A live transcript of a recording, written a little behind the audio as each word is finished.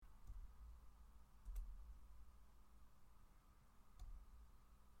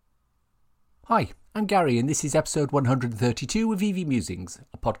Hi, I'm Gary and this is episode 132 of EV Musings,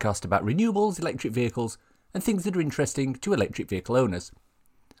 a podcast about renewables, electric vehicles and things that are interesting to electric vehicle owners.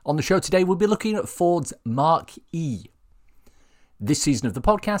 On the show today we'll be looking at Ford's Mach E. This season of the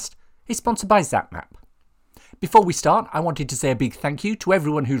podcast is sponsored by ZapMap. Before we start, I wanted to say a big thank you to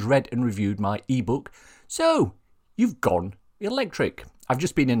everyone who's read and reviewed my ebook. So, you've gone electric. I've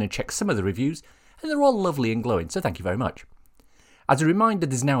just been in and checked some of the reviews and they're all lovely and glowing, so thank you very much. As a reminder,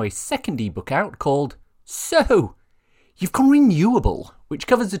 there's now a second ebook out called So, You've Gone Renewable, which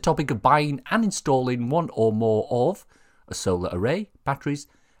covers the topic of buying and installing one or more of a solar array, batteries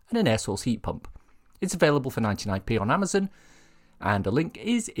and an air source heat pump. It's available for 99p on Amazon and a link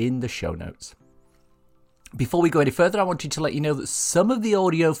is in the show notes. Before we go any further, I wanted to let you know that some of the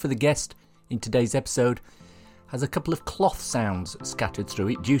audio for the guest in today's episode has a couple of cloth sounds scattered through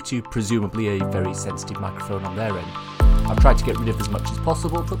it due to presumably a very sensitive microphone on their end. I've tried to get rid of as much as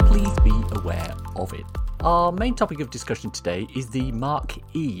possible, but please be aware of it. Our main topic of discussion today is the Mach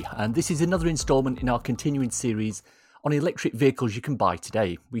E, and this is another instalment in our continuing series on electric vehicles you can buy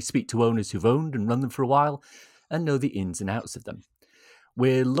today. We speak to owners who've owned and run them for a while and know the ins and outs of them.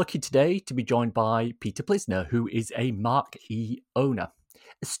 We're lucky today to be joined by Peter Plisner, who is a Mach E owner.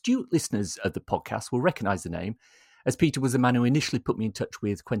 Astute listeners of the podcast will recognise the name, as Peter was the man who initially put me in touch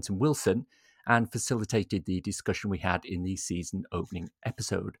with Quentin Wilson and facilitated the discussion we had in the season opening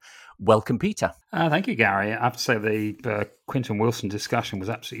episode. Welcome, Peter. Thank you, Gary. I have to say the Quentin Wilson discussion was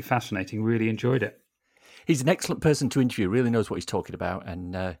absolutely fascinating. Really enjoyed it. He's an excellent person to interview, really knows what he's talking about,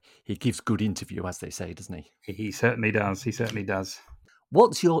 and he gives good interview, as they say, doesn't he? He certainly does. He certainly does.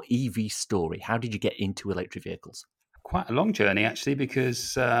 What's your EV story? How did you get into electric vehicles? Quite a long journey, actually,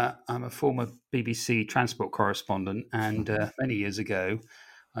 because I'm a former BBC transport correspondent, and many years ago,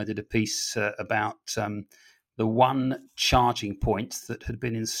 I did a piece about the one charging point that had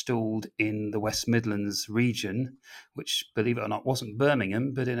been installed in the West Midlands region, which, believe it or not, wasn't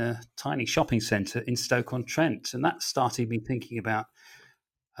Birmingham, but in a tiny shopping centre in Stoke-on-Trent. And that started me thinking about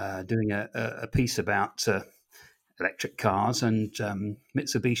doing a piece about electric cars. And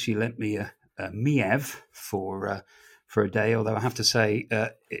Mitsubishi lent me a Miev for a day, although I have to say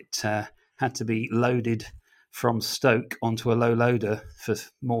it had to be loaded from Stoke onto a low loader for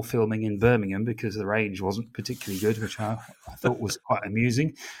more filming in Birmingham because the range wasn't particularly good, which I thought was quite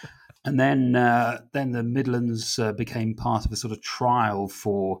amusing. And then the Midlands became part of a sort of trial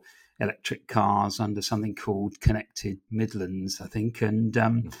for electric cars under something called Connected Midlands, I think. And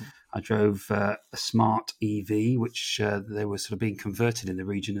I drove a smart EV, which they were sort of being converted in the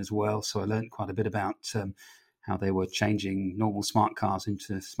region as well. So I learned quite a bit about how they were changing normal smart cars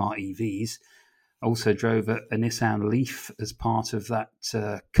into smart EVs. Also drove a Nissan Leaf as part of that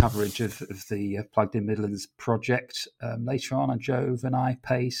coverage of the Plugged-in Midlands project. Later on, I drove an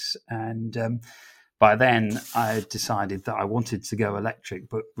I-Pace, and by then I decided that I wanted to go electric,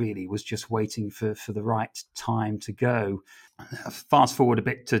 but really was just waiting for the right time to go. Fast forward a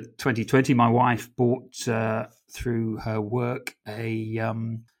bit to 2020, my wife bought through her work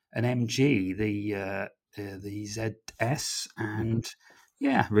an MG, the ZS, and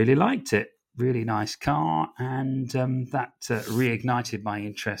really liked it. Really nice car, and that reignited my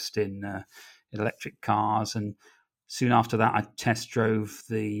interest in electric cars. And soon after that, I test drove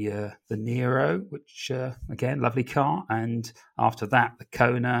the Nero, which again, lovely car. And after that, the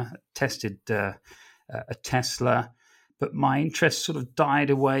Kona, tested a Tesla. But my interest sort of died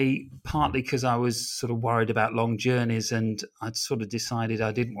away, partly because I was sort of worried about long journeys, and I'd sort of decided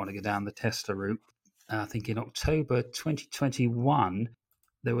I didn't want to go down the Tesla route. I think in October 2021.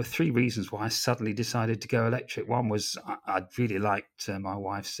 There were three reasons why I suddenly decided to go electric. One was I really liked my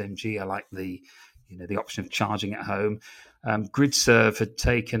wife's MG. I liked the option of charging at home. GridServe had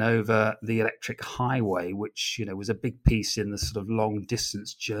taken over the electric highway, which was a big piece in the sort of long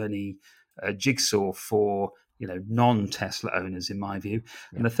distance journey jigsaw for non-Tesla owners, in my view.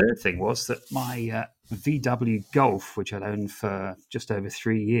 Yeah. And the third thing was that my VW Golf, which I'd owned for just over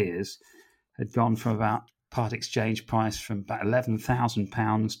 3 years, had gone from about part exchange price from about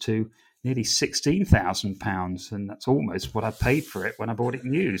 £11,000 to nearly £16,000, and that's almost what I paid for it when I bought it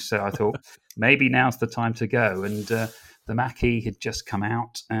new. So I thought maybe now's the time to go. And the Mach E had just come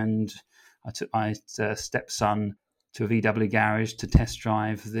out, and I took my stepson to a VW garage to test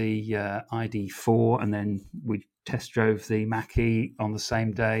drive the ID4, and then we test drove the Mach E on the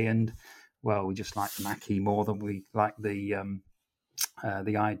same day. And well, we just liked the Mach E more than we liked the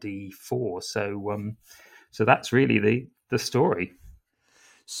ID4. So that's really the story.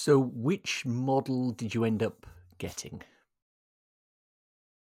 So which model did you end up getting?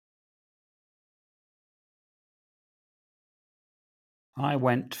 I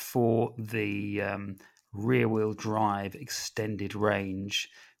went for the rear-wheel drive extended range,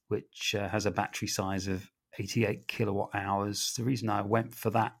 which has a battery size of 88 kilowatt hours. The reason I went for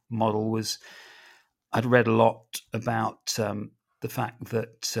that model was I'd read a lot about the fact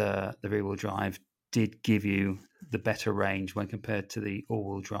that the rear-wheel drive did give you the better range when compared to the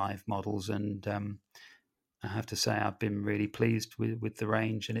all-wheel drive models, and I have to say I've been really pleased with the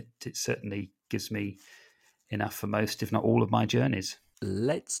range, and it certainly gives me enough for most, if not all, of my journeys.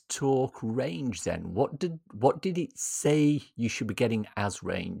 Let's talk range then. What did it say you should be getting as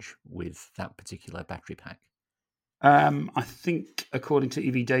range with that particular battery pack? I think, according to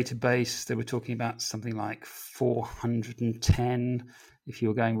EV Database, they were talking about something like 410 if you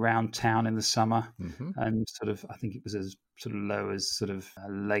were going round town in the summer, and I think it was as sort of low as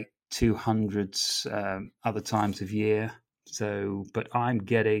late 200s other times of year. So, but I'm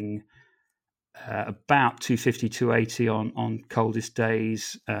getting about 250, 280 on coldest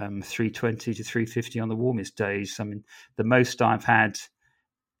days, 320 to 350 on the warmest days. I mean, the most I've had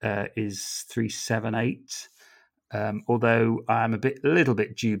is 378. Although I'm a little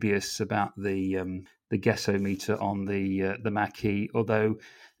bit dubious about the guessometer on the Mach E. Although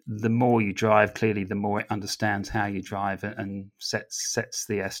the more you drive, clearly the more it understands how you drive and sets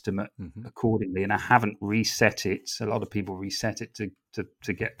the estimate accordingly. And I haven't reset it. A lot of people reset it to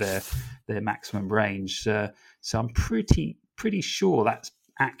get their maximum range. So I'm pretty sure that's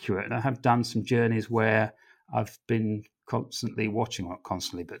accurate. And I have done some journeys where I've been constantly watching, not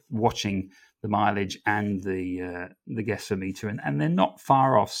constantly, but watching the mileage and the guessometer, and they're not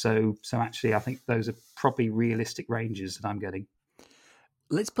far off. So actually, I think those are probably realistic ranges that I'm getting.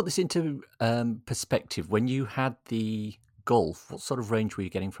 Let's put this into perspective. When you had the Golf, what sort of range were you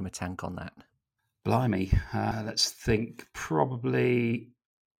getting from a tank on that? Blimey, let's think. Probably,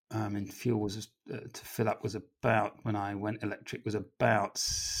 fuel was to fill up was about, when I went electric, was about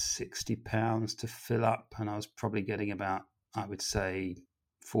 £60 to fill up, and I was probably getting about, I would say,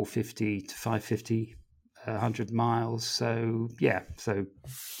 450 to 550, 100 miles. So yeah, so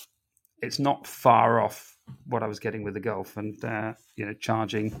it's not far off what I was getting with the Golf, and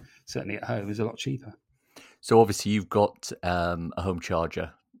charging certainly at home is a lot cheaper. So obviously you've got a home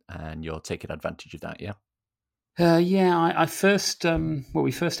charger, and you're taking advantage of that, yeah? I first,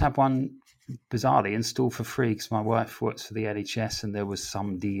 we first had one bizarrely installed for free because my wife works for the NHS, and there was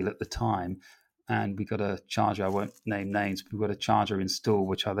some deal at the time, and we got a charger. I won't name names, but we got a charger installed,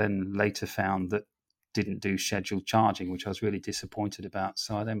 which I then later found that didn't do scheduled charging, which I was really disappointed about.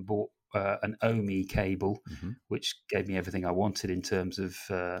 So I then bought an OMI cable, which gave me everything I wanted in terms of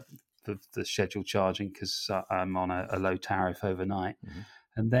the scheduled charging, because I'm on a low tariff overnight.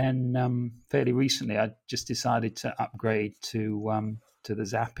 And then fairly recently, I just decided to upgrade to the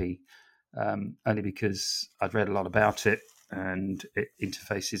Zappi, only because I'd read a lot about it, and it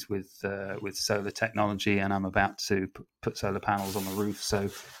interfaces with solar technology, and I'm about to put solar panels on the roof. So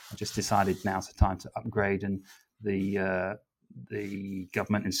I just decided now's the time to upgrade, and the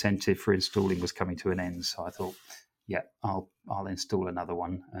government incentive for installing was coming to an end. So I thought, yeah, I'll install another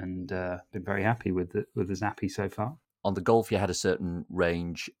one, and been very happy with the Zappi so far. On the Golf, you had a certain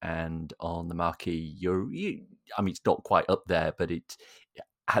range, and on the Mach E, I mean, it's not quite up there, but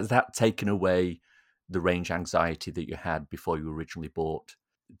has that taken away the range anxiety that you had before you originally bought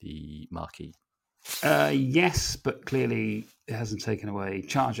the Mach E? Yes, but clearly it hasn't taken away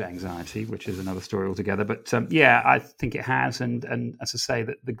charge anxiety, which is another story altogether. But yeah, I think it has, and as I say,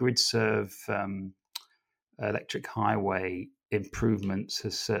 that the GridServe electric highway improvements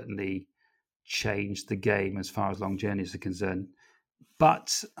has certainly changed the game as far as long journeys are concerned.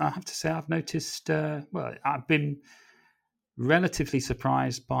 But I have to say, I've noticed, I've been relatively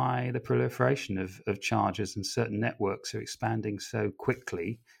surprised by the proliferation of chargers, and certain networks are expanding so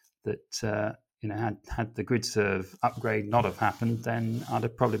quickly that, had the GridServe upgrade not have happened, then I'd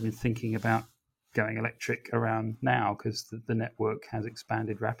have probably been thinking about going electric around now, because the network has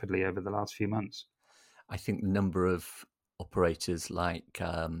expanded rapidly over the last few months. I think the number of operators like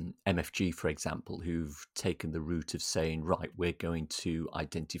MFG, for example, who've taken the route of saying, right, we're going to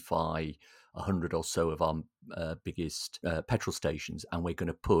identify 100 or so of our biggest petrol stations, and we're going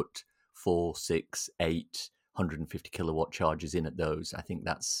to put 4, 6, 8, 150 kilowatt chargers in at those. I think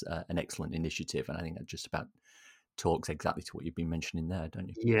that's an excellent initiative, and I think that just about talks exactly to what you've been mentioning there, don't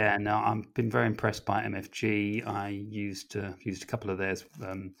you? Yeah, no, I've been very impressed by MFG. I used a couple of theirs,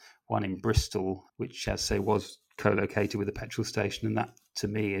 one in Bristol, which, as I say, was co-located with a petrol station, and that to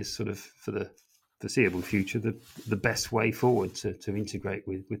me is sort of, for the foreseeable future, the best way forward to integrate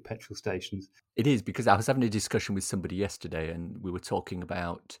with petrol stations. It is, because I was having a discussion with somebody yesterday, and we were talking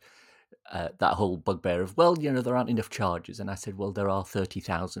about that whole bugbear of, well, there aren't enough chargers. And I said, well, there are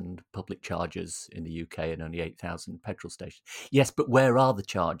 30,000 public chargers in the UK and only 8,000 petrol stations. Yes, but where are the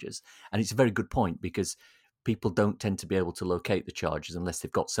chargers? And it's a very good point, because people don't tend to be able to locate the chargers unless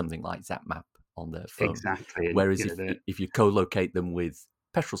they've got something like ZapMap on their phone. Exactly. And, Whereas if you co-locate them with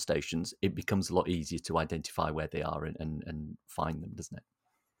petrol stations, it becomes a lot easier to identify where they are and find them, doesn't it?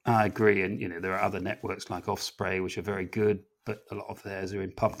 I agree. And, there are other networks like Offspray, which are very good, but a lot of theirs are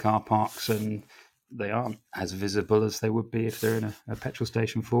in pub car parks and they aren't as visible as they would be if they're in a petrol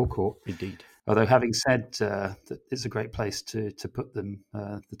station forecourt. Indeed. Although, having said that, it's a great place to put them.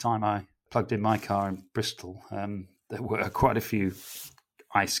 The time I plugged in my car in Bristol, there were quite a few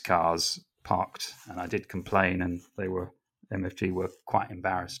ICE cars parked, and I did complain, and MFG were quite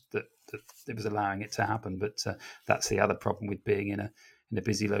embarrassed that it was allowing it to happen. But that's the other problem with being in a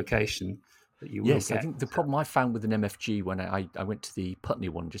busy location. That you will get. I think the problem I found with an MFG when I went to the Putney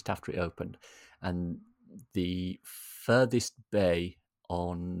one just after it opened, and the furthest bay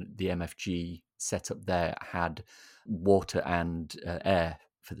on the MFG setup there had water and air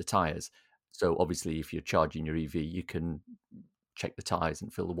for the tyres. So obviously, if you're charging your EV, you can check the tyres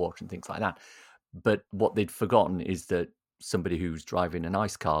and fill the water and things like that. But what they'd forgotten is that somebody who's driving an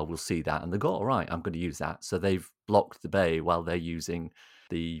ICE car will see that and they go, all right, I'm going to use that. So they've blocked the bay while they're using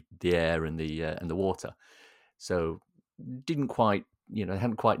the air and the water. So didn't quite,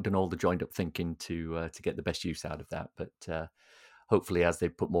 hadn't quite done all the joined up thinking to get the best use out of that. But hopefully, as they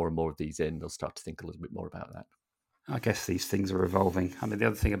put more and more of these in, they'll start to think a little bit more about that. I guess these things are evolving. I mean, the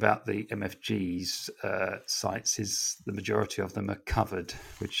other thing about the MFG's sites is the majority of them are covered,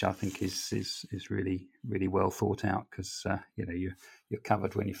 which I think is really, really well thought out, because you're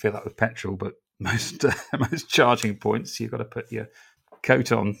covered when you fill up with petrol, but most charging points you've got to put your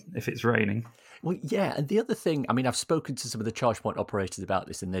coat on if it's raining. Well, yeah, and the other thing, I mean, I've spoken to some of the charge point operators about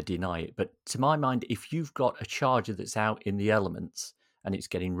this and they deny it, but to my mind, if you've got a charger that's out in the elements and it's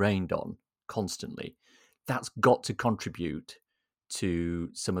getting rained on constantly, that's got to contribute to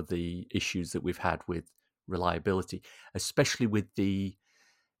some of the issues that we've had with reliability, especially with is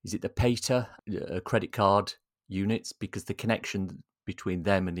it the PATA credit card units, because the connection between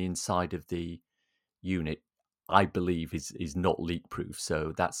them and the inside of the unit, I believe, is not leak proof.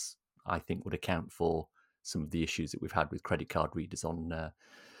 So that's, I think, would account for some of the issues that we've had with credit card readers on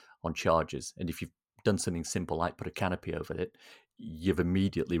chargers. And if you've done something simple like put a canopy over it, you've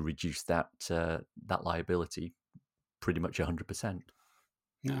immediately reduced that liability pretty much 100%.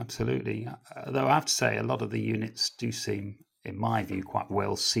 Absolutely. Though I have to say, a lot of the units do seem, in my view, quite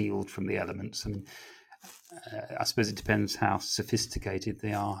well sealed from the elements. I mean, I suppose it depends how sophisticated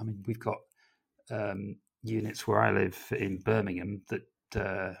they are. I mean, we've got units where I live in Birmingham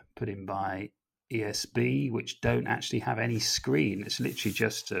that put in by ESB, which don't actually have any screen. It's literally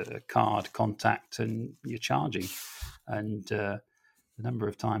just a card contact and you're charging. And the number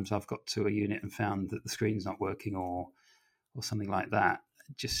of times I've got to a unit and found that the screen's not working or something like that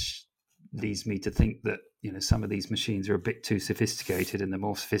just leads me to think that some of these machines are a bit too sophisticated, and the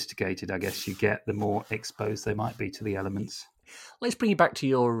more sophisticated I guess you get, the more exposed they might be to the elements. Let's bring you back to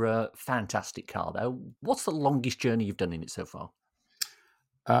your fantastic car, though. What's the longest journey you've done in it so far?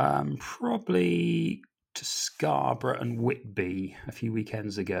 Probably to Scarborough and Whitby a few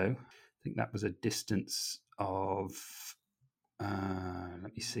weekends ago. I think that was a distance of,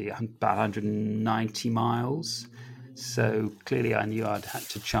 let me see, about 190 miles. So clearly I knew I'd have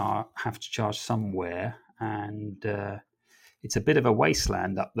to charge somewhere. And it's a bit of a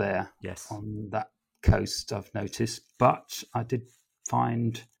wasteland up there. Yes. On that coast, I've noticed. But I did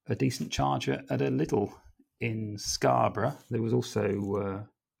find a decent charger at a Lidl in Scarborough. There was also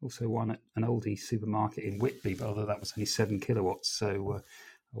one at an oldie supermarket in Whitby, but although that was only 7 kilowatts, so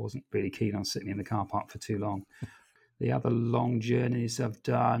I wasn't really keen on sitting in the car park for too long. The other long journeys I've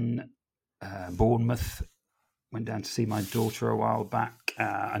done, Bournemouth, went down to see my daughter a while back,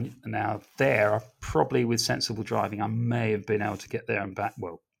 and now there, probably with sensible driving, I may have been able to get there and back.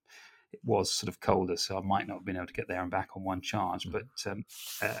 Well, it was sort of colder, so I might not have been able to get there and back on one charge. But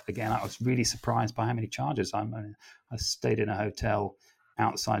again, I was really surprised by how many charges. I stayed in a hotel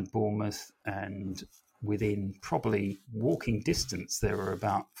outside Bournemouth, and within probably walking distance, there were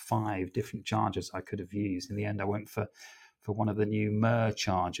about 5 different chargers I could have used. In the end, I went for one of the new Mer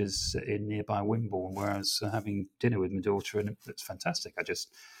chargers in nearby Wimborne, where I was having dinner with my daughter, and it's fantastic. I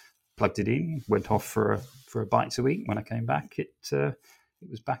just plugged it in, went off for a bite to eat. When I came back, it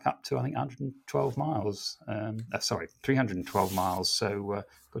was back up to, I think, 112 miles. 312 miles. So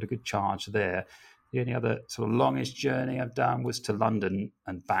got a good charge there. The only other sort of longest journey I've done was to London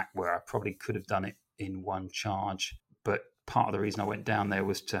and back, where I probably could have done it in one charge. But part of the reason I went down there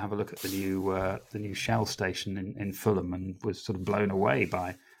was to have a look at the new Shell station in Fulham, and was sort of blown away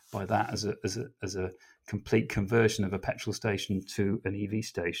by that as a complete conversion of a petrol station to an EV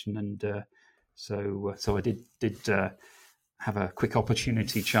station. And so I did have a quick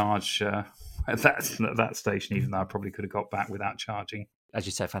opportunity charge at that station, even though I probably could have got back without charging. As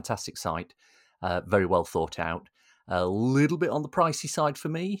you say, fantastic site, very well thought out. A little bit on the pricey side for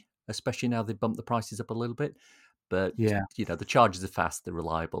me, especially now they've bumped the prices up a little bit. But Yeah, the chargers are fast, they're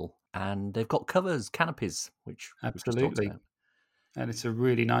reliable, and they've got canopies, which we've just talked absolutely. about. And it's a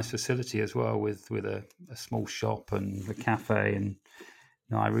really nice facility as well, with a small shop and a cafe, and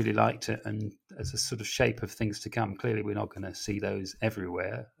I really liked it. And as a sort of shape of things to come, clearly we're not going to see those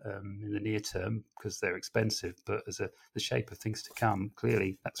everywhere in the near term because they're expensive. But as the shape of things to come,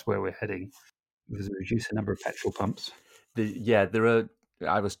 clearly that's where we're heading, because we reduce the number of petrol pumps. There are.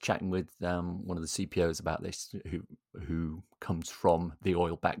 I was chatting with one of the CPOs about this, who comes from the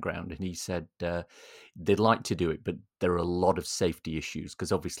oil background, and he said they'd like to do it, but there are a lot of safety issues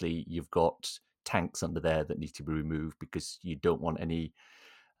because obviously you've got tanks under there that need to be removed because you don't want any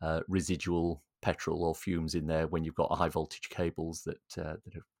residual petrol or fumes in there when you've got high voltage cables that are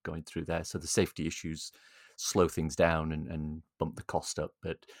going through there. So the safety issues slow things down and bump the cost up.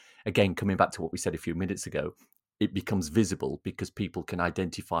 But again, coming back to what we said a few minutes ago, it becomes visible because people can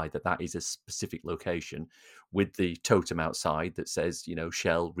identify that is a specific location with the totem outside that says,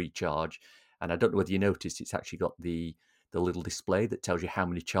 Shell recharge. And I don't know whether you noticed, it's actually got the little display that tells you how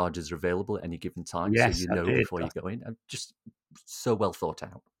many chargers are available at any given time. Yes, So I did. before you go in. And just so well thought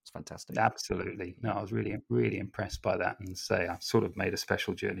out. It's fantastic. Absolutely. No, I was really, really impressed by that, and say I sort of made a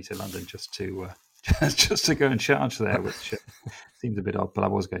special journey to London just to just to go and charge there, which seems a bit odd. But I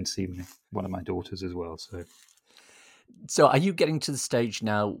was going to see one of my daughters as well. So are you getting to the stage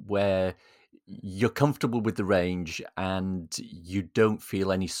now where you're comfortable with the range and you don't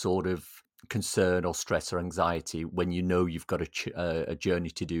feel any sort of concern or stress or anxiety when you know you've got a journey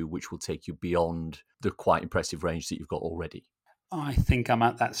to do which will take you beyond the quite impressive range that you've got already? I think I'm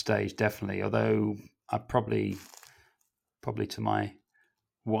at that stage, definitely. Although I probably to my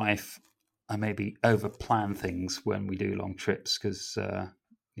wife, I maybe over plan things when we do long trips, because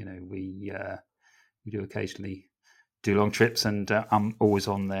we do occasionally do long trips, and I'm always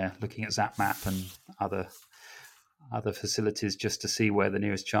on there looking at ZapMap and other facilities just to see where the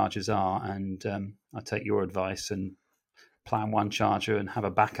nearest chargers are. And I take your advice and plan one charger and have a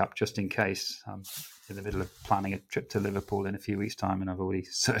backup just in case. I'm in the middle of planning a trip to Liverpool in a few weeks' time, and I've already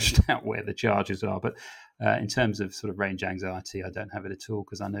searched out where the chargers are. But in terms of sort of range anxiety, I don't have it at all,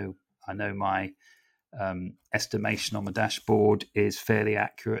 because I know my estimation on the dashboard is fairly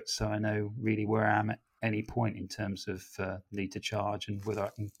accurate, so I know really where I am at any point in terms of need to charge and whether I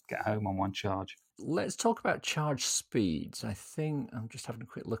can get home on one charge. Let's talk about charge speeds. I think I'm just having a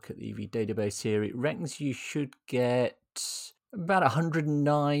quick look at the EV database here. It reckons you should get about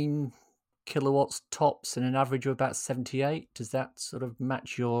 109 kilowatts tops and an average of about 78. Does that sort of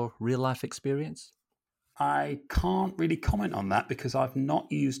match your real life experience? I can't really comment on that because I've not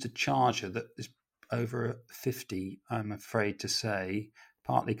used a charger that is over 50, I'm afraid to say,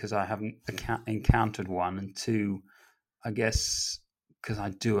 partly because I haven't encountered one, and two, I guess because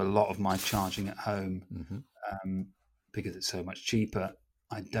I do a lot of my charging at home, because it's so much cheaper.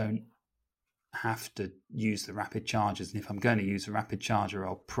 I don't have to use the rapid chargers, and if I'm going to use a rapid charger,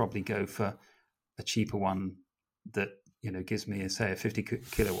 I'll probably go for a cheaper one that gives me a 50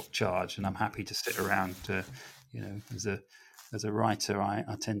 kilowatt charge, and I'm happy to sit around. As a writer, I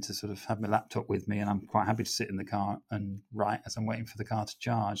tend to sort of have my laptop with me, and I'm quite happy to sit in the car and write as I'm waiting for the car to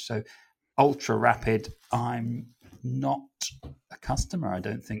charge. So ultra rapid, I'm not a customer, I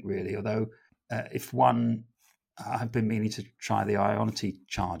don't think, really. Although I've been meaning to try the Ionity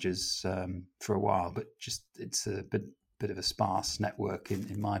chargers for a while, but just it's a bit of a sparse network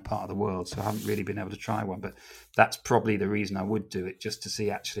in my part of the world, so I haven't really been able to try one. But that's probably the reason I would do it, just to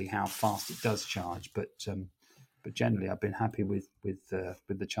see actually how fast it does charge. But generally, I've been happy with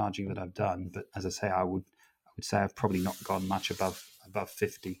the charging that I've done. But as I say, I would say I've probably not gone much above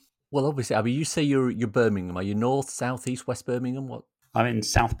 50. Well, obviously, I mean, you say you're Birmingham. Are you north, south, east, west Birmingham? What? I'm in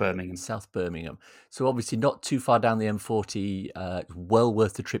South Birmingham. South Birmingham. So obviously not too far down the M40. Well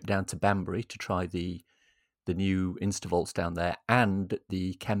worth the trip down to Banbury to try the new Instavolts down there and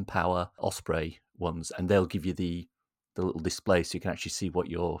the Kempower Osprey ones, and they'll give you the little display so you can actually see what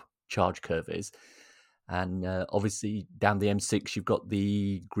your charge curve is. And obviously down the M6 you've got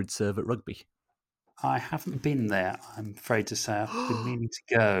the grid serve at Rugby. I haven't been there, I'm afraid to say. I've been meaning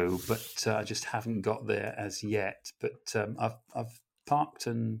to go, but I just haven't got there as yet. But I've parked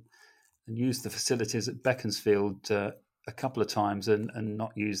and used the facilities at Beaconsfield a couple of times and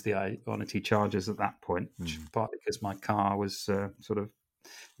not use the Ionity chargers at that point, partly because my car was sort of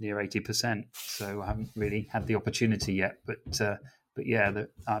near 80%, so I haven't really had the opportunity yet. But yeah,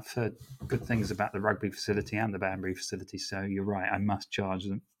 I've heard good things about the Rugby facility and the Banbury facility. So you're right, I must charge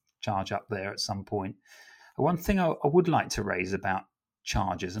up there at some point. One thing I would like to raise about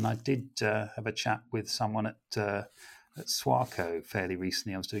chargers, and I did have a chat with someone at Swarco fairly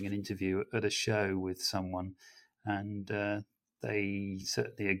recently. I was doing an interview at a show with someone, and they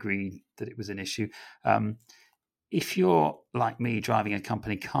certainly agreed that it was an issue. If you're like me driving a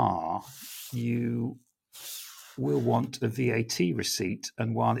company car, you will want a VAT receipt.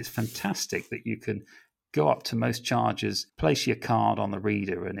 And while it's fantastic that you can go up to most chargers, place your card on the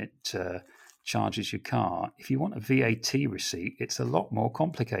reader, and it charges your car, if you want a VAT receipt, it's a lot more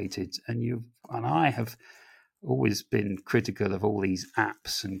complicated. And I have always been critical of all these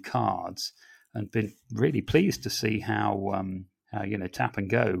apps and cards, and been really pleased to see how tap and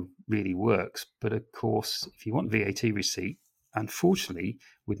go really works. But of course, if you want VAT receipt, unfortunately,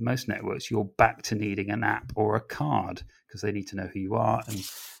 with most networks, you're back to needing an app or a card because they need to know who you are,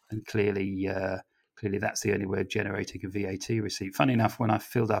 and clearly that's the only way of generating a VAT receipt. Funny enough, when I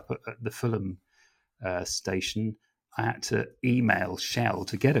filled up at the Fulham station, I had to email Shell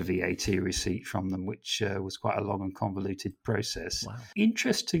to get a VAT receipt from them, which was quite a long and convoluted process. Wow.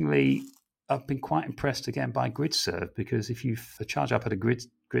 Interestingly, I've been quite impressed again by GridServe, because if you charge up at a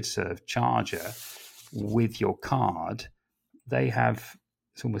GridServe charger with your card, they have,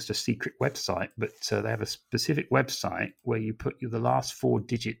 it's almost a secret website, but they have a specific website where you put the last 4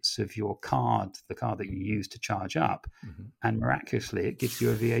 digits of your card, the card that you use to charge up, and miraculously it gives you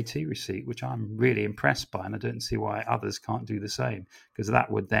a VAT receipt, which I'm really impressed by, and I don't see why others can't do the same, because that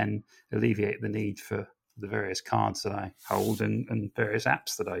would then alleviate the need for the various cards that I hold and various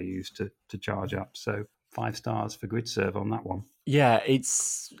apps that I use to charge up. So 5 stars for GridServe on that one. Yeah,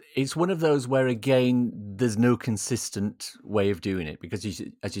 it's one of those where, again, there's no consistent way of doing it, because,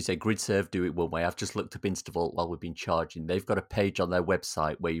 as you say, GridServe do it one way. I've just looked up Instavolt while we've been charging. They've got a page on their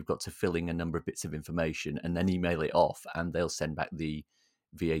website where you've got to fill in a number of bits of information and then email it off, and they'll send back the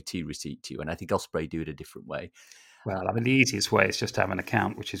VAT receipt to you. And I think Osprey do it a different way. Well, I mean, the easiest way is just to have an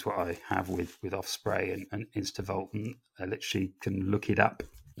account, which is what I have with Osprey and Instavolt, and I literally can look it up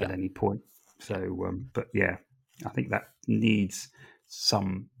at any point. So, but yeah, I think that needs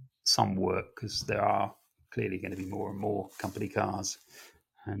some work, because there are clearly going to be more and more company cars,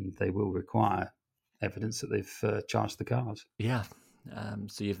 and they will require evidence that they've charged the cars. Yeah.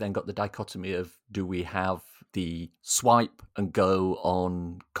 So you've then got the dichotomy of, do we have the swipe and go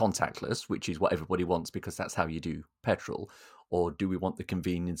on contactless, which is what everybody wants because that's how you do petrol, or do we want the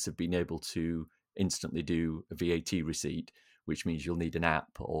convenience of being able to instantly do a VAT receipt, which means you'll need an app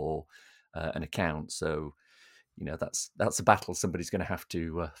or an account. So, that's a battle somebody's going to have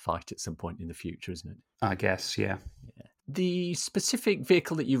to fight at some point in the future, isn't it? I guess, yeah. The specific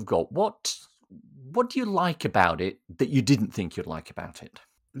vehicle that you've got, what do you like about it that you didn't think you'd like about it?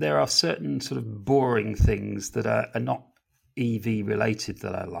 There are certain sort of boring things that are not EV related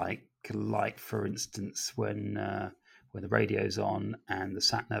that I like, for instance, when the radio's on and the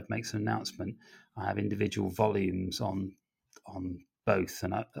sat nav makes an announcement, I have individual volumes on both,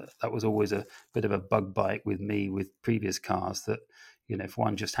 and that was always a bit of a bug bite with me with previous cars, that if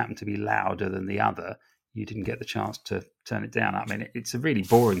one just happened to be louder than the other, you didn't get the chance to turn it down. I mean, it's a really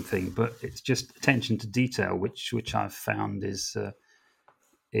boring thing, but it's just attention to detail, which I've found is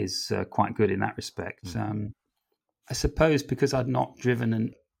quite good in that respect. I suppose because I'd not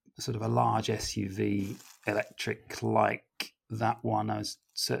driven sort of a large SUV electric like that one, I was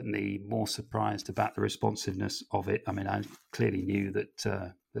certainly more surprised about the responsiveness of it. I mean, I clearly knew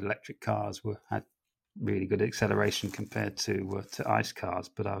that electric cars had really good acceleration compared to ICE cars,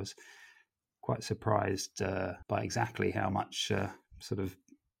 but I was quite surprised by exactly how much sort of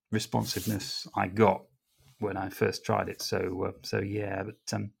responsiveness I got when I first tried it. So yeah,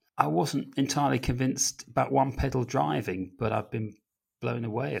 but I wasn't entirely convinced about one pedal driving, but I've been blown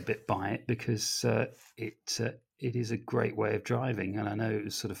away a bit by it, because it is a great way of driving. And I know it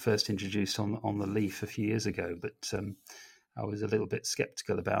was sort of first introduced on the Leaf a few years ago, but I was a little bit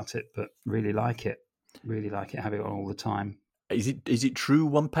skeptical about it, but really like it, have it on all the time. Is it true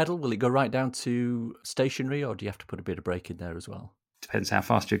one pedal? Will it go right down to stationary, or do you have to put a bit of brake in there as well? Depends how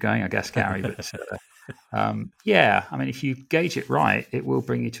fast you're going, I guess, Gary. But yeah, I mean, if you gauge it right, it will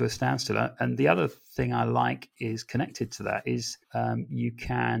bring you to a standstill. And the other thing I like is connected to that is you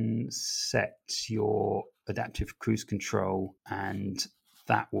can set your adaptive cruise control, and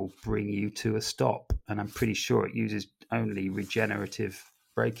that will bring you to a stop. And I'm pretty sure it uses only regenerative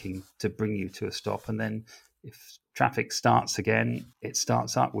braking to bring you to a stop, and then if traffic starts again, it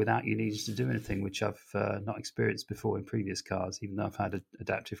starts up without you needing to do anything, which I've not experienced before in previous cars, even though I've had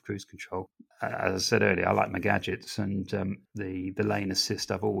adaptive cruise control. As I said earlier, I like my gadgets, and the lane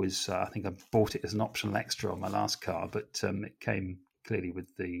assist, I've always, I think I bought it as an optional extra on my last car, but it came clearly with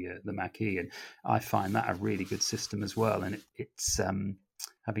the Mach E, and I find that a really good system as well. And it's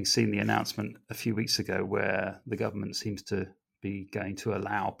having seen the announcement a few weeks ago where the government seems to be going to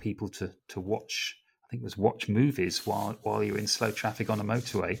allow people to watch, I think it was watch movies while you're in slow traffic on a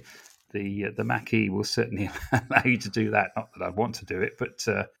motorway. The Mach E will certainly allow you to do that. Not that I want to do it, but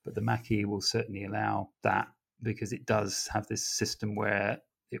the Mach E will certainly allow that, because it does have this system where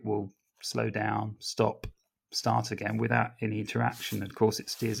it will slow down, stop, start again without any interaction. Of course, it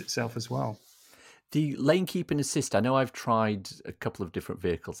steers itself as well. The lane keeping assist, I know I've tried a couple of different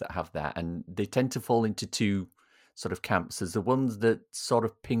vehicles that have that, and they tend to fall into two sort of camps. There's the ones that sort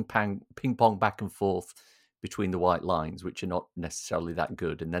of ping pong back and forth between the white lines, which are not necessarily that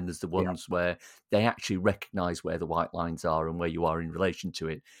good. And then there's the ones where they actually recognize where the white lines are and where you are in relation to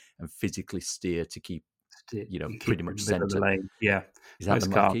it, and physically steer to keep, pretty much center. Yeah. Is that Most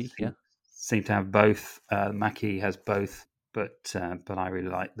the cars Mach-E? Yeah. seem to have both. Mach-E has both, but I really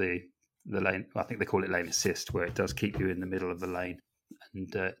like the lane. I think they call it lane assist, where it does keep you in the middle of the lane.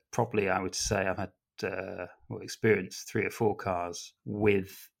 And probably, I would say I've had experienced 3 or 4 cars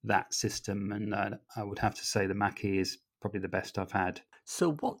with that system, and I would have to say the Mach-E is probably the best I've had.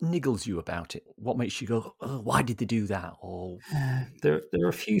 So what niggles you about it? What makes you go, oh, why did they do that? Or there are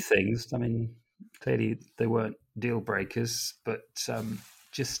a few things. I mean, clearly they weren't deal breakers, but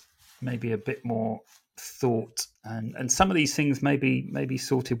just maybe a bit more thought, and some of these things may be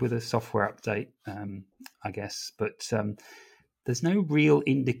sorted with a software update, I guess. But there's no real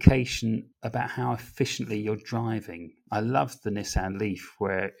indication about how efficiently you're driving. I love the Nissan Leaf,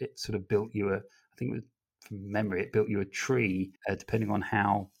 where it sort of built you I think it was, from memory, it built you a tree, depending on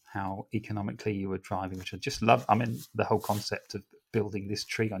how economically you were driving, which I just love. I mean, the whole concept of building this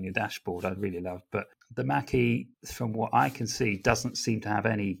tree on your dashboard, I really love. But the Mach-E, from what I can see, doesn't seem to have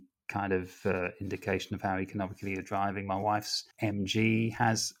any kind of indication of how economically you're driving. My wife's MG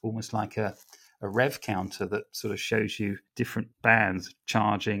has almost like a rev counter that sort of shows you different bands,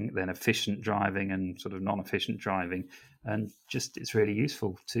 charging, then efficient driving and sort of non-efficient driving. And just, it's really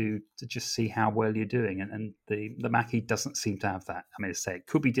useful to just see how well you're doing. And the Mach-E doesn't seem to have that. I mean, say it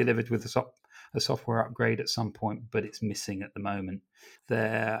could be delivered with a software upgrade at some point, but it's missing at the moment.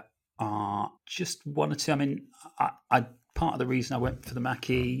 There are just one or two. I mean, I part of the reason I went for the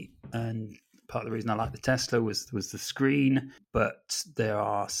Mach-E, and part of the reason I like the Tesla was the screen, but there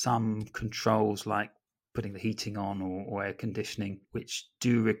are some controls like putting the heating on or air conditioning, which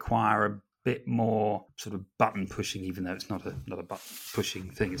do require a bit more sort of button pushing, even though it's not a button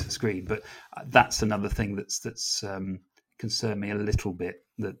pushing thing, it's a screen. But that's another thing that's concerned me a little bit,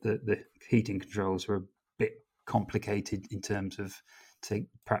 that the heating controls are a bit complicated in terms of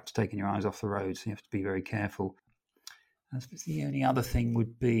perhaps taking your eyes off the road, so you have to be very careful. I suppose the only other thing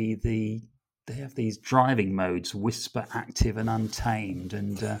would be they have these driving modes: Whisper, Active, and Untamed,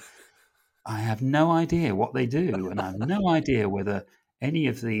 and I have no idea what they do, and I have no idea whether any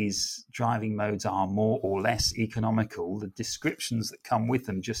of these driving modes are more or less economical. The descriptions that come with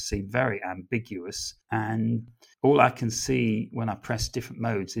them just seem very ambiguous, and all I can see when I press different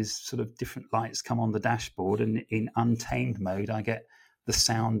modes is sort of different lights come on the dashboard, and in Untamed mode I get the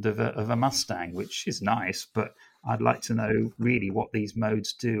sound of a Mustang, which is nice, but I'd like to know really what these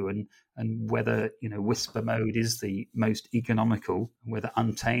modes do, and whether, Whisper mode is the most economical, whether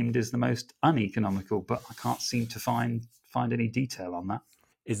Untamed is the most uneconomical, but I can't seem to find any detail on that.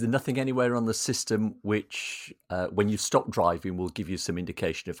 Is there nothing anywhere on the system which, when you stop driving, will give you some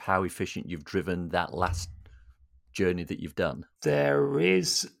indication of how efficient you've driven that last journey that you've done? There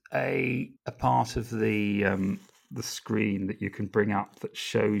is a part of the screen that you can bring up that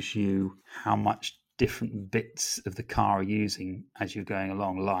shows you how much different bits of the car are using as you're going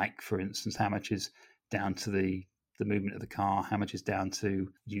along. Like, for instance, how much is down to the movement of the car, how much is down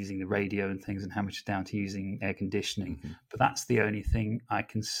to using the radio and things, and how much is down to using air conditioning. Mm-hmm. But that's the only thing I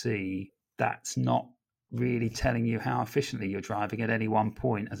can see. That's not really telling you how efficiently you're driving at any one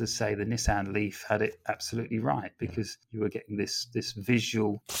point. As I say, the Nissan Leaf had it absolutely right, because you were getting this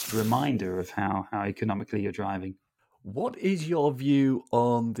visual reminder of how economically you're driving. What is your view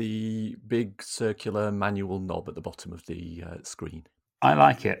on the big circular manual knob at the bottom of the screen? I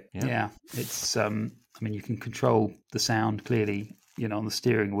like it. Yeah. It's, I mean, you can control the sound clearly, on the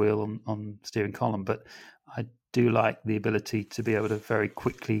steering wheel, on steering column, but I do like the ability to be able to very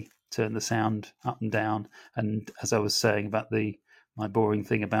quickly turn the sound up and down. And as I was saying about my boring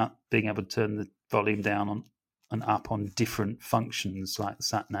thing about being able to turn the volume down on and up on different functions like the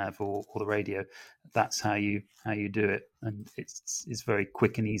sat nav or the radio. That's how you do it, and it's very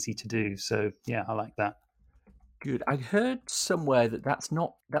quick and easy to do. So yeah, I like that. Good. I heard somewhere that that's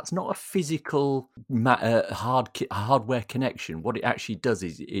not a physical hardware connection. What it actually does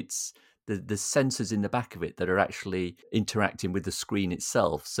is it's the sensors in the back of it that are actually interacting with the screen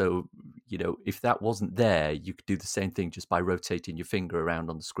itself. So, if that wasn't there, you could do the same thing just by rotating your finger around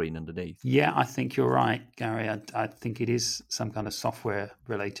on the screen underneath. Yeah, I think you're right, Gary. I think it is some kind of software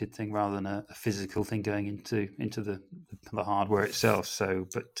related thing rather than a physical thing going into the hardware itself. So,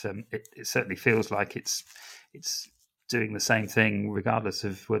 but it certainly feels like it's doing the same thing regardless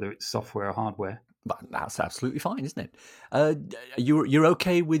of whether it's software or hardware. But that's absolutely fine, isn't it? You're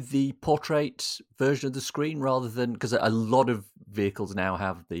okay with the portrait version of the screen rather than, because a lot of vehicles now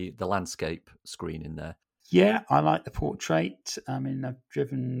have the landscape screen in there. Yeah, I like the portrait. I mean, I've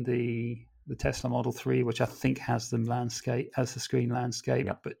driven the Tesla Model 3, which I think has the screen landscape.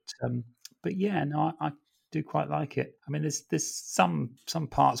 Yep. But yeah, no, I do quite like it. I mean, there's some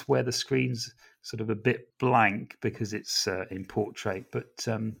parts where the screen's sort of a bit blank because it's in portrait. But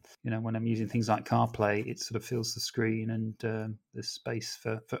when I'm using things like CarPlay, it sort of fills the screen, and there's space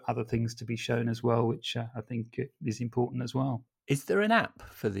for other things to be shown as well, which I think is important as well. Is there an app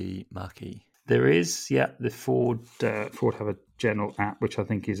for the Mach E? There is, yeah. The Ford have a general app which I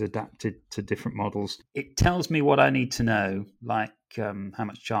think is adapted to different models. It tells me what I need to know, like how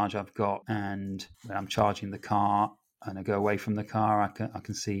much charge I've got, and when I'm charging the car and I go away from the car, I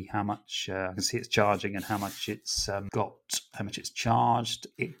can see how much I can see it's charging and how much it's got, how much it's charged.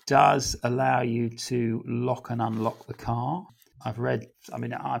 It does allow you to lock and unlock the car.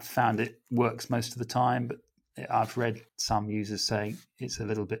 I've found it works most of the time, but I've read some users saying it's a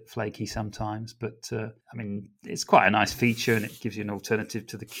little bit flaky sometimes, but it's quite a nice feature and it gives you an alternative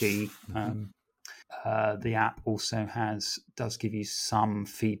to the key. The app also does give you some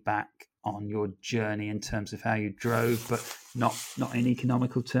feedback on your journey in terms of how you drove, but not in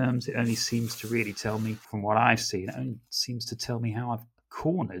economical terms. It only seems to really tell me, from what I've seen, it only seems to tell me how I've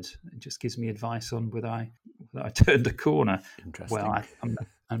cornered. It just gives me advice on whether I turned a corner. Interesting. Well,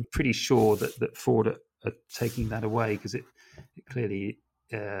 I'm pretty sure that Ford are taking that away because it clearly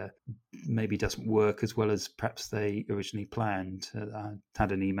maybe doesn't work as well as perhaps they originally planned. I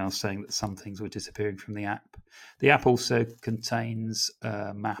had an email saying that some things were disappearing from the app. The app also contains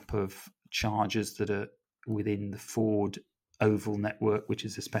a map of chargers that are within the Ford Oval network, which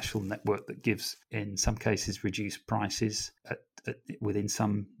is a special network that gives, in some cases, reduced prices within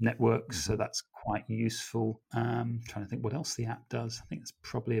some networks. So that's quite useful. Trying to think what else the app does. I think that's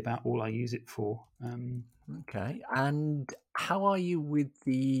probably about all I use it for. Okay. And how are you with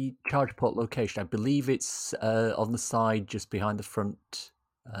the charge port location? I believe it's on the side just behind the front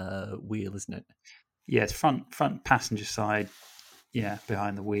wheel, isn't it? Yes, front passenger side. Yeah,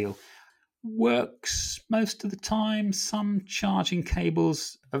 behind the wheel. Works most of the time. Some charging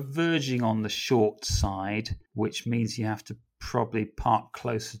cables are verging on the short side, which means you have to probably park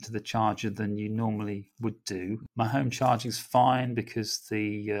closer to the charger than you normally would do. My home charging's fine because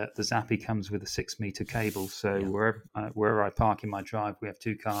the Zappi comes with a 6-meter cable, so wherever I park in my drive, we have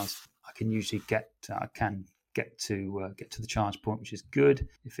 2 cars. I can usually get to the charge point, which is good.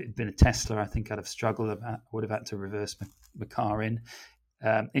 If it had been a Tesla, I think I'd have struggled. I would have had to reverse my car in.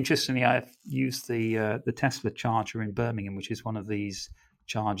 Interestingly, I've used the Tesla charger in Birmingham, which is one of these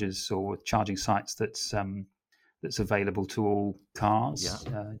chargers or charging sites that's available to all cars.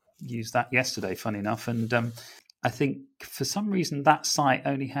 Yeah. Used that yesterday, funny enough, and I think for some reason that site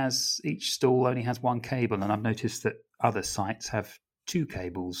each stall only has 1 cable, and I've noticed that other sites have 2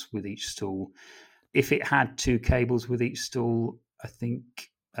 cables with each stall. If it had 2 cables with each stall, I think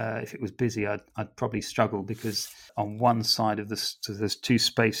if it was busy, I'd probably struggle because on one side of so there's 2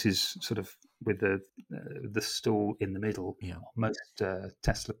 spaces sort of with the stall in the middle. Yeah. Most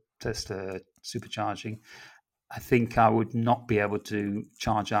Tesla supercharging, I think I would not be able to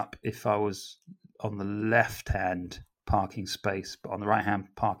charge up if I was on the left-hand parking space, but on the right-hand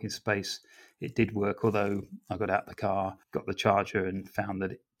parking space, it did work. Although I got out the car, got the charger, and found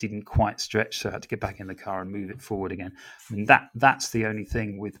that it didn't quite stretch, so I had to get back in the car and move it forward again. I mean, that's the only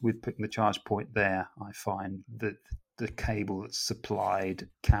thing with putting the charge point there. I find that the cable that's supplied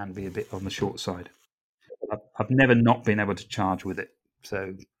can be a bit on the short side. I've never not been able to charge with it,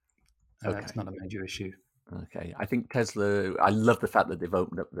 so it's not a major issue. Okay. I think Tesla, I love the fact that they've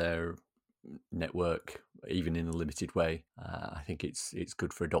opened up their network, even in a limited way. I think it's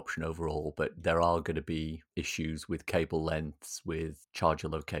good for adoption overall, but there are going to be issues with cable lengths, with charger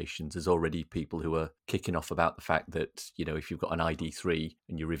locations. There's already people who are kicking off about the fact that, if you've got an ID3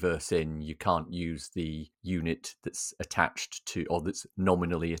 and you reverse in, you can't use the unit that's attached to, or that's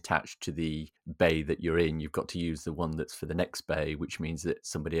nominally attached to the bay that you're in. You've got to use the one that's for the next bay, which means that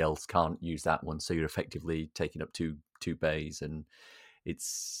somebody else can't use that one. So you're effectively taking up two bays, and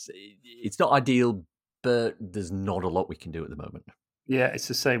it's not ideal, but there's not a lot we can do at the moment. Yeah, it's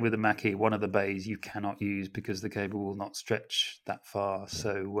the same with the Mach E. One of the bays you cannot use because the cable will not stretch that far. Yeah.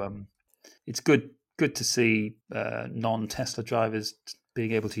 So it's good to see non-Tesla drivers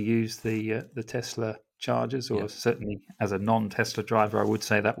being able to use the Tesla chargers, or certainly as a non-Tesla driver, I would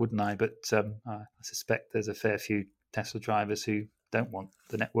say that, wouldn't I? But I suspect there's a fair few Tesla drivers who don't want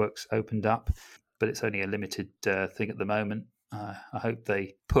the networks opened up, but it's only a limited thing at the moment. I hope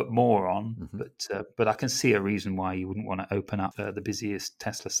they put more on, but I can see a reason why you wouldn't want to open up the busiest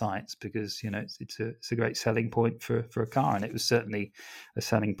Tesla sites, because it's a great selling point for a car, and it was certainly a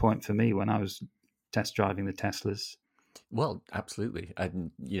selling point for me when I was test driving the Teslas. Well, absolutely.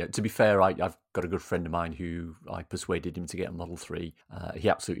 And, to be fair, I've got a good friend of mine who I persuaded him to get a Model 3. He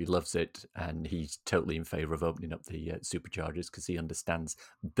absolutely loves it, and he's totally in favour of opening up the superchargers, because he understands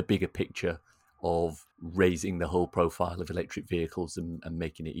the bigger picture of raising the whole profile of electric vehicles and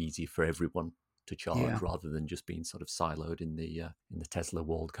making it easy for everyone to charge, rather than just being sort of siloed in the Tesla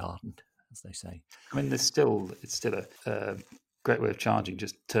walled garden, as they say. I mean, it's still a great way of charging.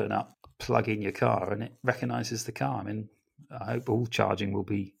 Just turn up, plug in your car, and it recognises the car. I mean, I hope all charging will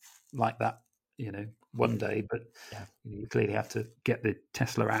be like that, one day. But you clearly have to get the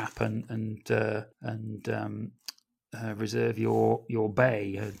Tesla app and reserve your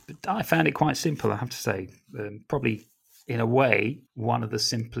bay. But I found it quite simple, I have to say. Probably, in a way, one of the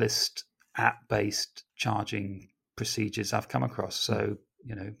simplest app-based charging procedures I've come across. So,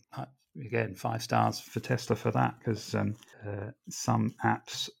 again, 5 stars for Tesla for that, because some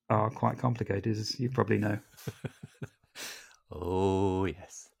apps are quite complicated, as you probably know. Oh,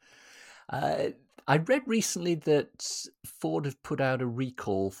 yes. I read recently that Ford have put out a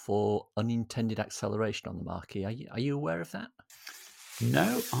recall for unintended acceleration on the Mach E. Are you aware of that?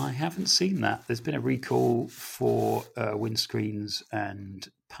 No, I haven't seen that. There's been a recall for windscreens and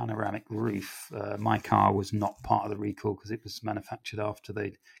panoramic roof. My car was not part of the recall because it was manufactured after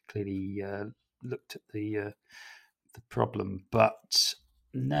they'd clearly looked at the problem. But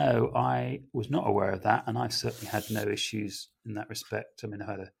no, I was not aware of that, and I've certainly had no issues in that respect. I mean, I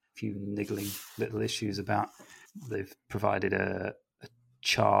had a few niggling little issues about they've provided a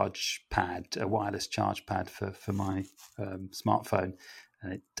charge pad, a wireless charge pad for my smartphone,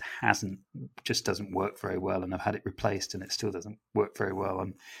 and it just doesn't work very well, and I've had it replaced and it still doesn't work very well.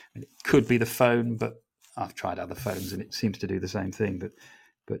 And it could be the phone, but I've tried other phones and it seems to do the same thing.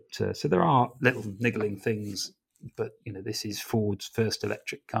 But so there are little niggling things, but this is Ford's first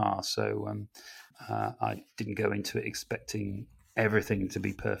electric car, so I didn't go into it expecting everything to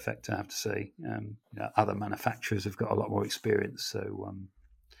be perfect, I have to say. Other manufacturers have got a lot more experience, so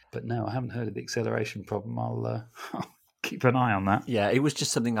but no, I haven't heard of the acceleration problem. I'll keep an eye on that. Yeah, it was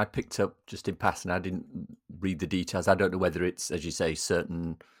just something I picked up just in passing. I didn't read the details. I don't know whether it's, as you say,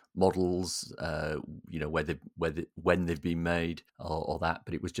 certain models, when they've been made or that,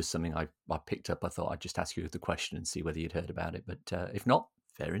 but it was just something I picked up. I thought I'd just ask you the question and see whether you'd heard about it, but if not,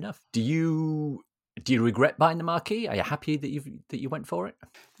 fair enough. Do you regret buying the Mach E? Are you happy that you went for it?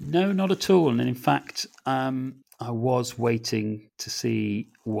 No, not at all. And in fact, I was waiting to see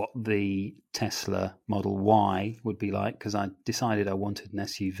what the Tesla Model Y would be like, because I decided I wanted an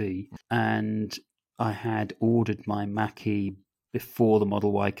SUV, and I had ordered my Mach E before the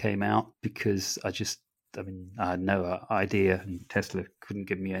Model Y came out, because I had no idea, and Tesla couldn't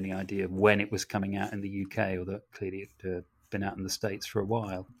give me any idea when it was coming out in the UK, although clearly it been out in the States for a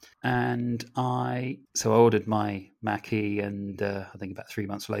while. And I ordered my Mach E, and I think about 3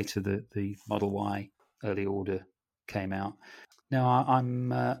 months later the Model Y early order came out. Now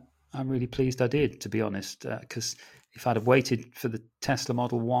I'm really pleased I did, to be honest, because if I'd have waited for the Tesla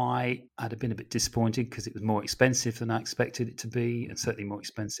Model Y, I'd have been a bit disappointed, because it was more expensive than I expected it to be, and certainly more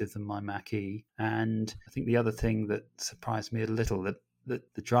expensive than my Mach E. And I think the other thing that surprised me a little, that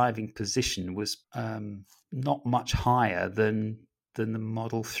the driving position was not much higher than the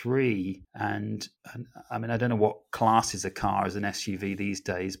Model 3. And I mean, I don't know what classes a car as an SUV these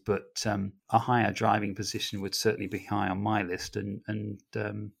days, but a higher driving position would certainly be high on my list. And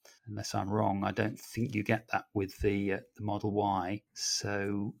unless I'm wrong, I don't think you get that with the Model Y.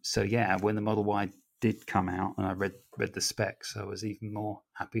 So yeah, when the Model Y did come out and I read the specs, I was even more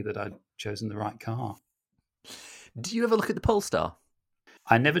happy that I'd chosen the right car. Do you ever look at the Polestar?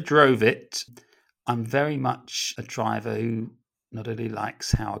 I never drove it. I'm very much a driver who not only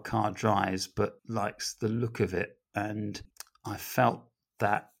likes how a car drives, but likes the look of it. And I felt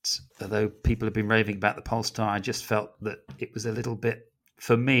that although people have been raving about the Polestar, I just felt that it was a little bit,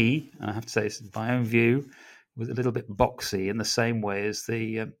 for me, and I have to say this is my own view, was a little bit boxy in the same way as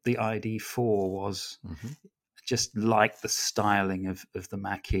the ID4 was. Mm-hmm. Just like the styling of the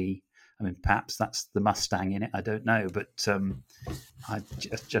Mach E. I mean, perhaps that's the Mustang in it. I don't know, but I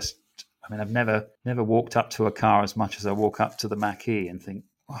just I mean, I've never walked up to a car as much as I walk up to the Mach E and think,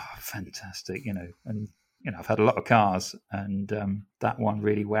 "Oh, fantastic!" And I've had a lot of cars, and that one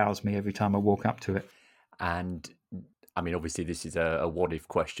really wows me every time I walk up to it. And I mean, obviously, this is a what if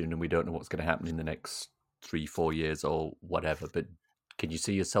question, and we don't know what's going to happen in the next 3-4 years or whatever. But can you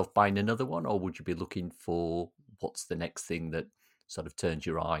see yourself buying another one, or would you be looking for what's the next thing that sort of turns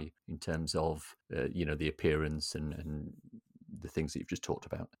your eye in terms of the appearance and the things that you've just talked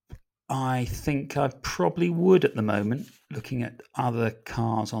about? I think I probably would at the moment, looking at other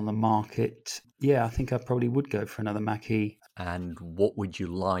cars on the market. Yeah, I think I probably would go for another Mach E. And what would you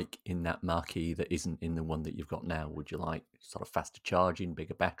like in that Mach E that isn't in the one that you've got now? Would you like sort of faster charging,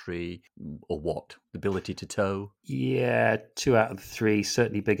 bigger battery, or what? The ability to tow? Yeah, 2 out of the 3.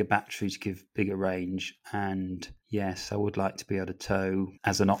 Certainly bigger batteries give bigger range. And yes, I would like to be able to tow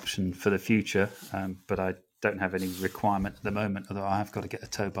as an option for the future. But I don't have any requirement at the moment, although I have got to get a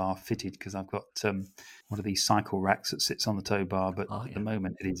tow bar fitted because I've got one of these cycle racks that sits on the tow bar. But at the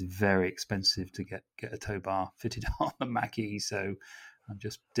moment, it is very expensive to get a tow bar fitted on the Mach E. So I'm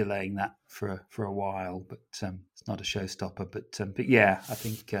just delaying that for a while, but it's not a showstopper. But yeah, I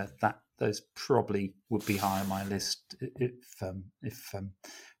think that those probably would be high on my list if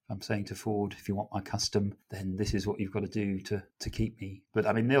I'm saying to Ford, if you want my custom, then this is what you've got to do to keep me. But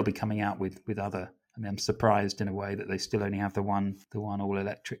I mean, they'll be coming out with other. I mean, I'm surprised in a way that they still only have the one all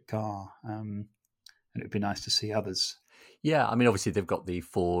electric car, and it would be nice to see others. Yeah, I mean, obviously they've got the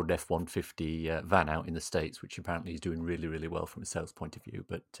Ford F-150 van out in the States, which apparently is doing really, really well from a sales point of view.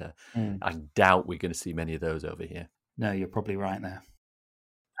 But I doubt we're going to see many of those over here. No, you're probably right there.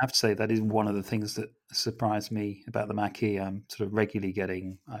 I have to say that is one of the things that surprised me about the Mach E. I'm sort of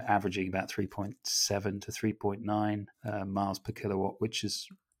regularly averaging about 3.7 to 3.9 miles per kilowatt, which is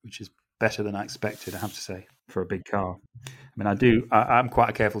better than I expected, I have to say, for a big car. I mean, I'm quite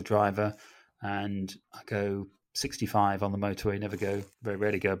a careful driver, and I go 65 on the motorway, very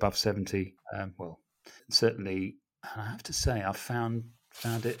rarely go above 70. Certainly, and I have to say, I've found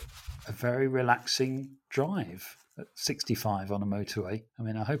it a very relaxing drive at 65 on a motorway. I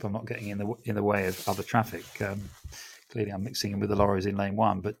mean, I hope I'm not getting in the way of other traffic. Clearly, I'm mixing in with the lorries in lane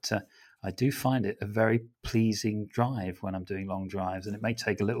one, but I do find it a very pleasing drive when I'm doing long drives, and it may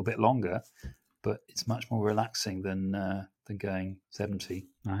take a little bit longer, but it's much more relaxing than going 70,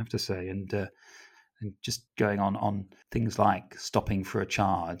 I have to say. And just going on things like stopping for a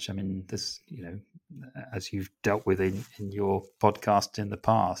charge. I mean, this, as you've dealt with in your podcast in the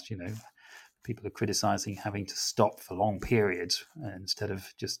past, people are criticizing having to stop for long periods instead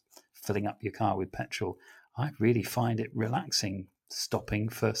of just filling up your car with petrol. I really find it relaxing stopping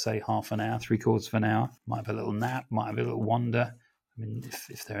for, say, half an hour, 3/4 of an hour. Might have a little nap, might have a little wander. I mean,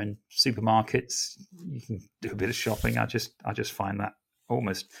 if they're in supermarkets, you can do a bit of shopping. I just find that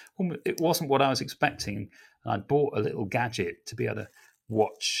almost it wasn't what I was expecting. And I'd bought a little gadget to be able to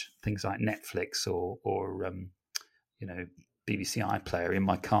watch things like Netflix or BBC iPlayer in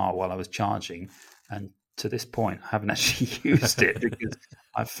my car while I was charging, and to this point I haven't actually used it because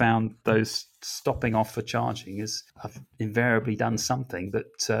I've found those stopping off for charging is I've invariably done something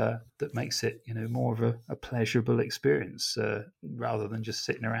that makes it more of a pleasurable experience rather than just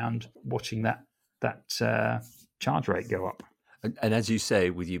sitting around watching that charge rate go up. And as you say,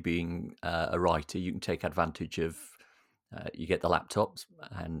 with you being a writer, you can take advantage of you get the laptops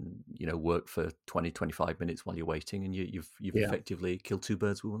and work for 20-25 minutes while you're waiting, and you've effectively killed 2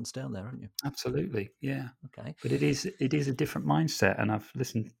 birds with one stone there, haven't you? Absolutely, yeah. Okay, but it is a different mindset, and I've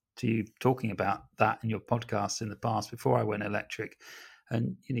listened to you talking about that in your podcasts in the past before I went electric.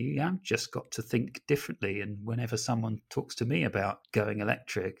 And you have just got to think differently. And whenever someone talks to me about going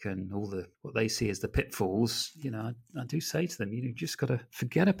electric and all what they see as the pitfalls, I do say to them, you just got to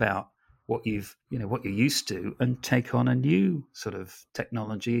forget about what you're used to and take on a new sort of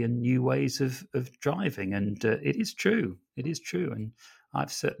technology and new ways of driving. And it is true. And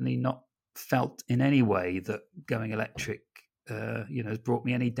I've certainly not felt in any way that going electric, has brought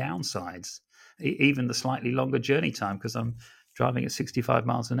me any downsides, even the slightly longer journey time, because I'm driving at 65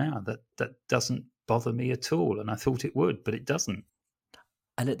 miles an hour. That doesn't bother me at all. And I thought it would, but it doesn't.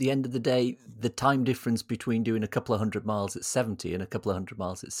 And at the end of the day, the time difference between doing a couple of 100 miles at 70 and a couple of 100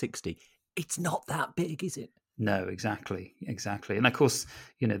 miles at 60, it's not that big, is it? No, exactly. And of course,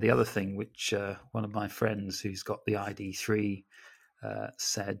 the other thing which one of my friends who's got the ID3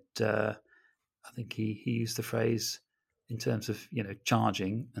 said, I think he used the phrase in terms of,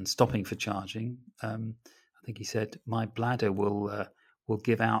 charging and stopping for charging. I think he said, my bladder will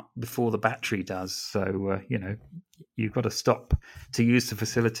give out before the battery does. So, you've got to stop to use the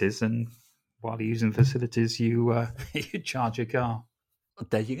facilities. And while you're using facilities, you charge your car.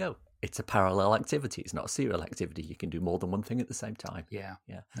 There you go. It's a parallel activity. It's not a serial activity. You can do more than one thing at the same time. Yeah.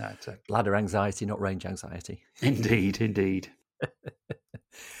 No, it's bladder anxiety, not range anxiety. Indeed.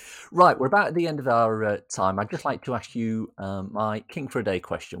 Right, we're about at the end of our time. I'd just like to ask you my king for a day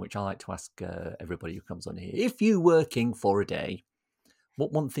question, which I like to ask everybody who comes on here. If you were king for a day,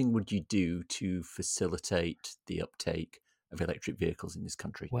 what one thing would you do to facilitate the uptake of electric vehicles in this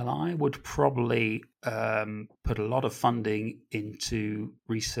country? Well, I would probably put a lot of funding into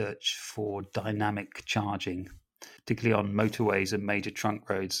research for dynamic charging, particularly on motorways and major trunk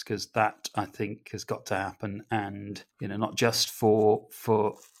roads, because that, I think, has got to happen. And, not just for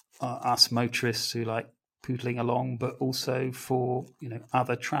us motorists who like pootling along, but also for,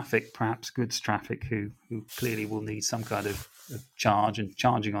 other traffic, perhaps goods traffic, who clearly will need some kind of charge, and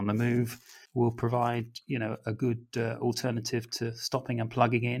charging on the move will provide, a good alternative to stopping and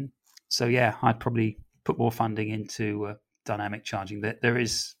plugging in. So, yeah, I'd probably put more funding into dynamic charging. There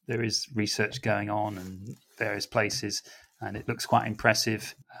is research going on in various places, and it looks quite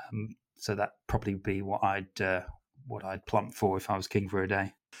impressive. So that probably be what I'd plump for if I was king for a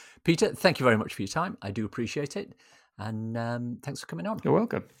day. Peter, thank you very much for your time. I do appreciate it, and thanks for coming on. You're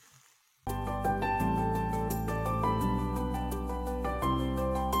welcome.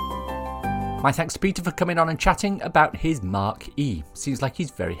 My thanks to Peter for coming on and chatting about his Mach E. Seems like he's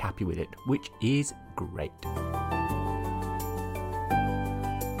very happy with it, which is great.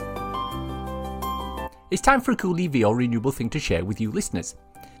 It's time for a cool EV or renewable thing to share with you listeners.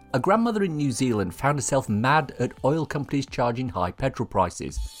 A grandmother in New Zealand found herself mad at oil companies charging high petrol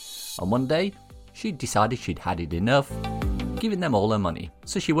prices. On one day, she decided she'd had it enough, giving them all her money,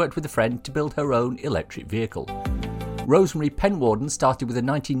 so she worked with a friend to build her own electric vehicle. Rosemary Penwarden started with a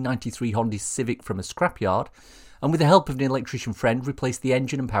 1993 Honda Civic from a scrapyard, and with the help of an electrician friend replaced the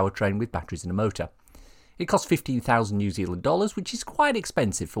engine and powertrain with batteries and a motor. It cost 15,000 New Zealand dollars, which is quite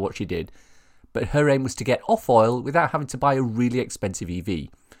expensive for what she did, but her aim was to get off oil without having to buy a really expensive EV,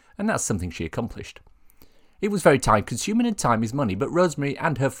 and that's something she accomplished. It was very time consuming, and time is money, but Rosemary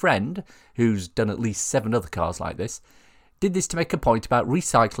and her friend, who's done at least 7 other cars like this, did this to make a point about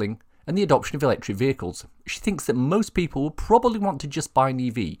recycling and the adoption of electric vehicles. She thinks that most people will probably want to just buy an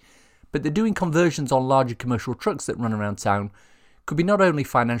EV, but that doing conversions on larger commercial trucks that run around town could be not only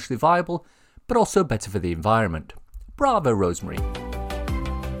financially viable, but also better for the environment. Bravo, Rosemary.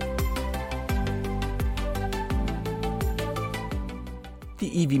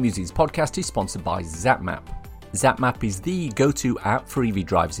 The EV Musings podcast is sponsored by ZapMap. ZapMap is the go-to app for EV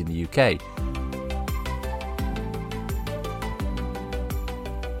drivers in the UK.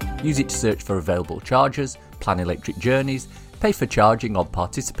 Use it to search for available chargers, plan electric journeys, pay for charging on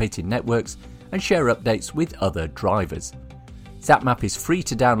participating networks, and share updates with other drivers. ZapMap is free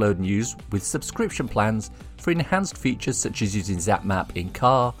to download and use with subscription plans for enhanced features such as using ZapMap in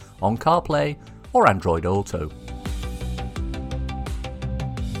car, on CarPlay, or Android Auto.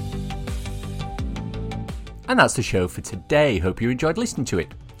 And that's the show for today. Hope you enjoyed listening to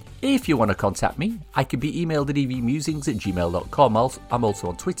it. If you want to contact me, I can be emailed at evmusings@gmail.com. I'm also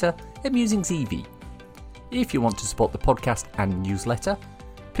on Twitter at musingsev. If you want to support the podcast and newsletter,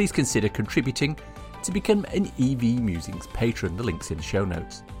 please consider contributing to become an EV Musings patron. The link's in the show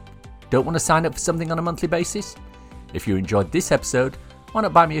notes. Don't want to sign up for something on a monthly basis? If you enjoyed this episode, why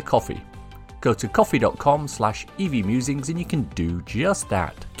not buy me a coffee? Go to coffee.com/evmusings and you can do just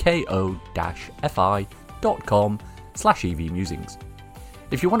that. ko-fi.com/evmusings.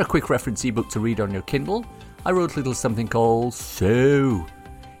 If you want a quick reference ebook to read on your Kindle, I wrote a little something called So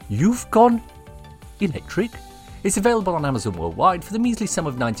You've Gone Electric? It's available on Amazon worldwide for the measly sum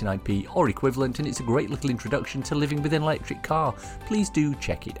of 99p or equivalent, and it's a great little introduction to living with an electric car. Please do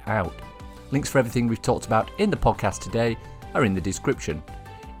check it out. Links for everything we've talked about in the podcast today are in the description.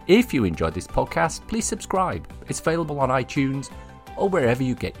 If you enjoyed this podcast, please subscribe. It's available on iTunes or wherever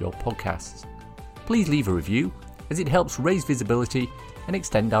you get your podcasts. Please leave a review, as it helps raise visibility and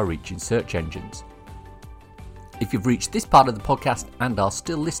extend our reach in search engines. If you've reached this part of the podcast and are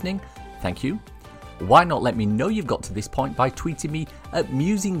still listening, thank you. Why not let me know you've got to this point by tweeting me at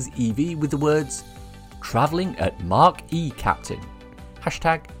MusingsEV with the words "Travelling at Mach E, Captain."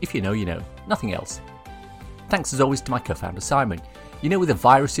 Hashtag if you know, you know. Nothing else. Thanks as always to my co-founder Simon. You know, with the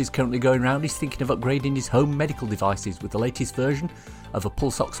viruses currently going around, he's thinking of upgrading his home medical devices with the latest version of a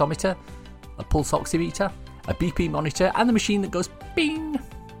pulse oximeter, a pulse oximeter, a BP monitor, and the machine that goes bing.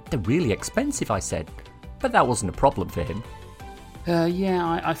 They're really expensive, I said, but that wasn't a problem for him.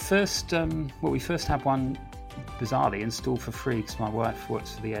 I first, we first had one bizarrely installed for free because my wife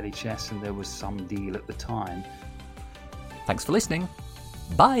works for the NHS and there was some deal at the time. Thanks for listening.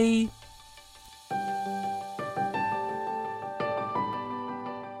 Bye.